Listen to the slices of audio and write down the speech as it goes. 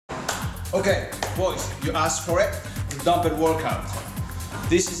Okay, boys, you asked for it, the dumbbell workout.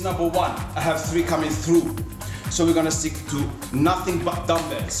 This is number one. I have 3 coming through. So we're gonna stick to nothing but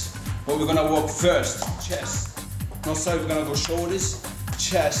dumbbells. But we're gonna work first, chest. No, sorry, we're gonna go shoulders,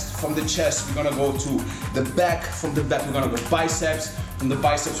 chest. From the chest, we're gonna go to the back. From the back, we're gonna go biceps. From the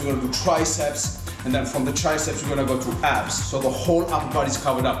biceps, we're gonna do triceps. And then from the triceps, we're gonna go to abs. So the whole upper body is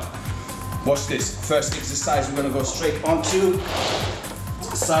covered up. Watch this. First exercise, we're gonna go straight onto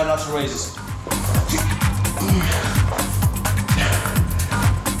side lateral raises.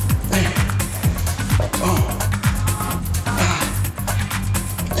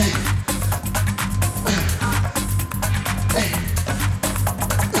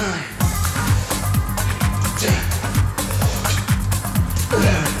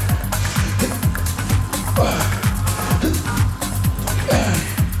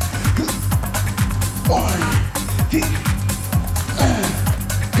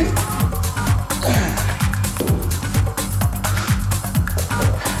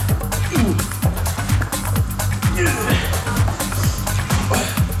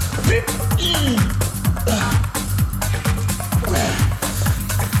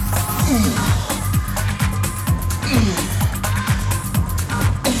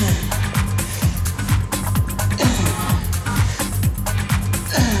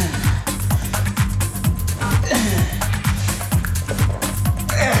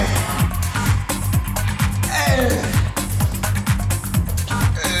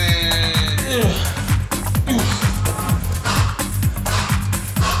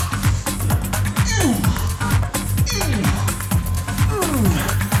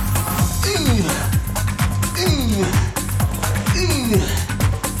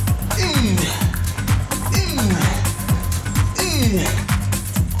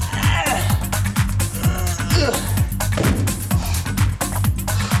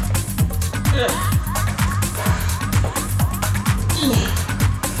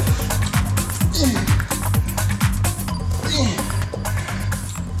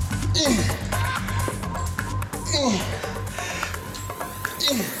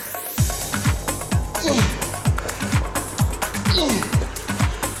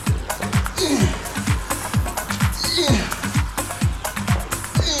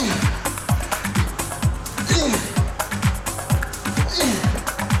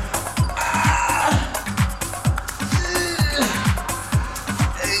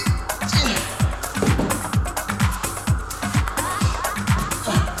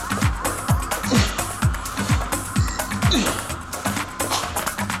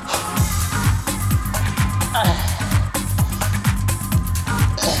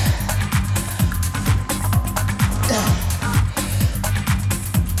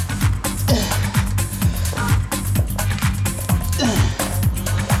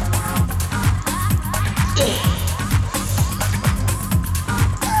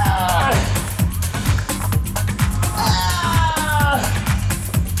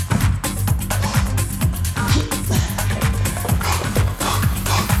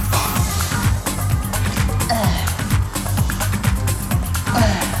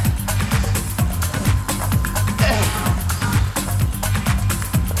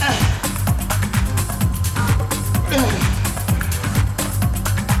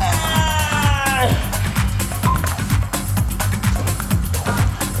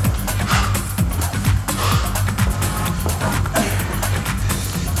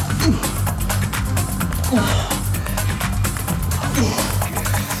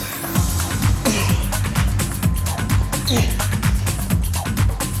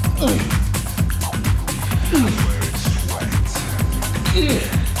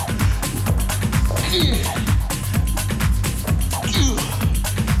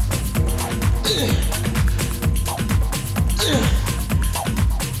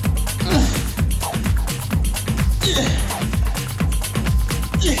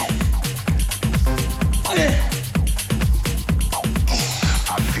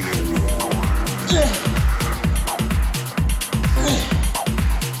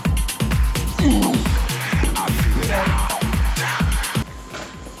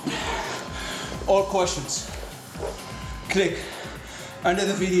 All questions, click under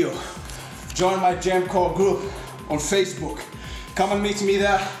the video. Join my Jam Core group on Facebook. Come and meet me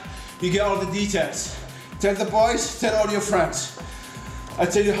there. You get all the details. Tell the boys, tell all your friends. I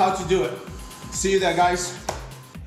tell you how to do it. See you there, guys.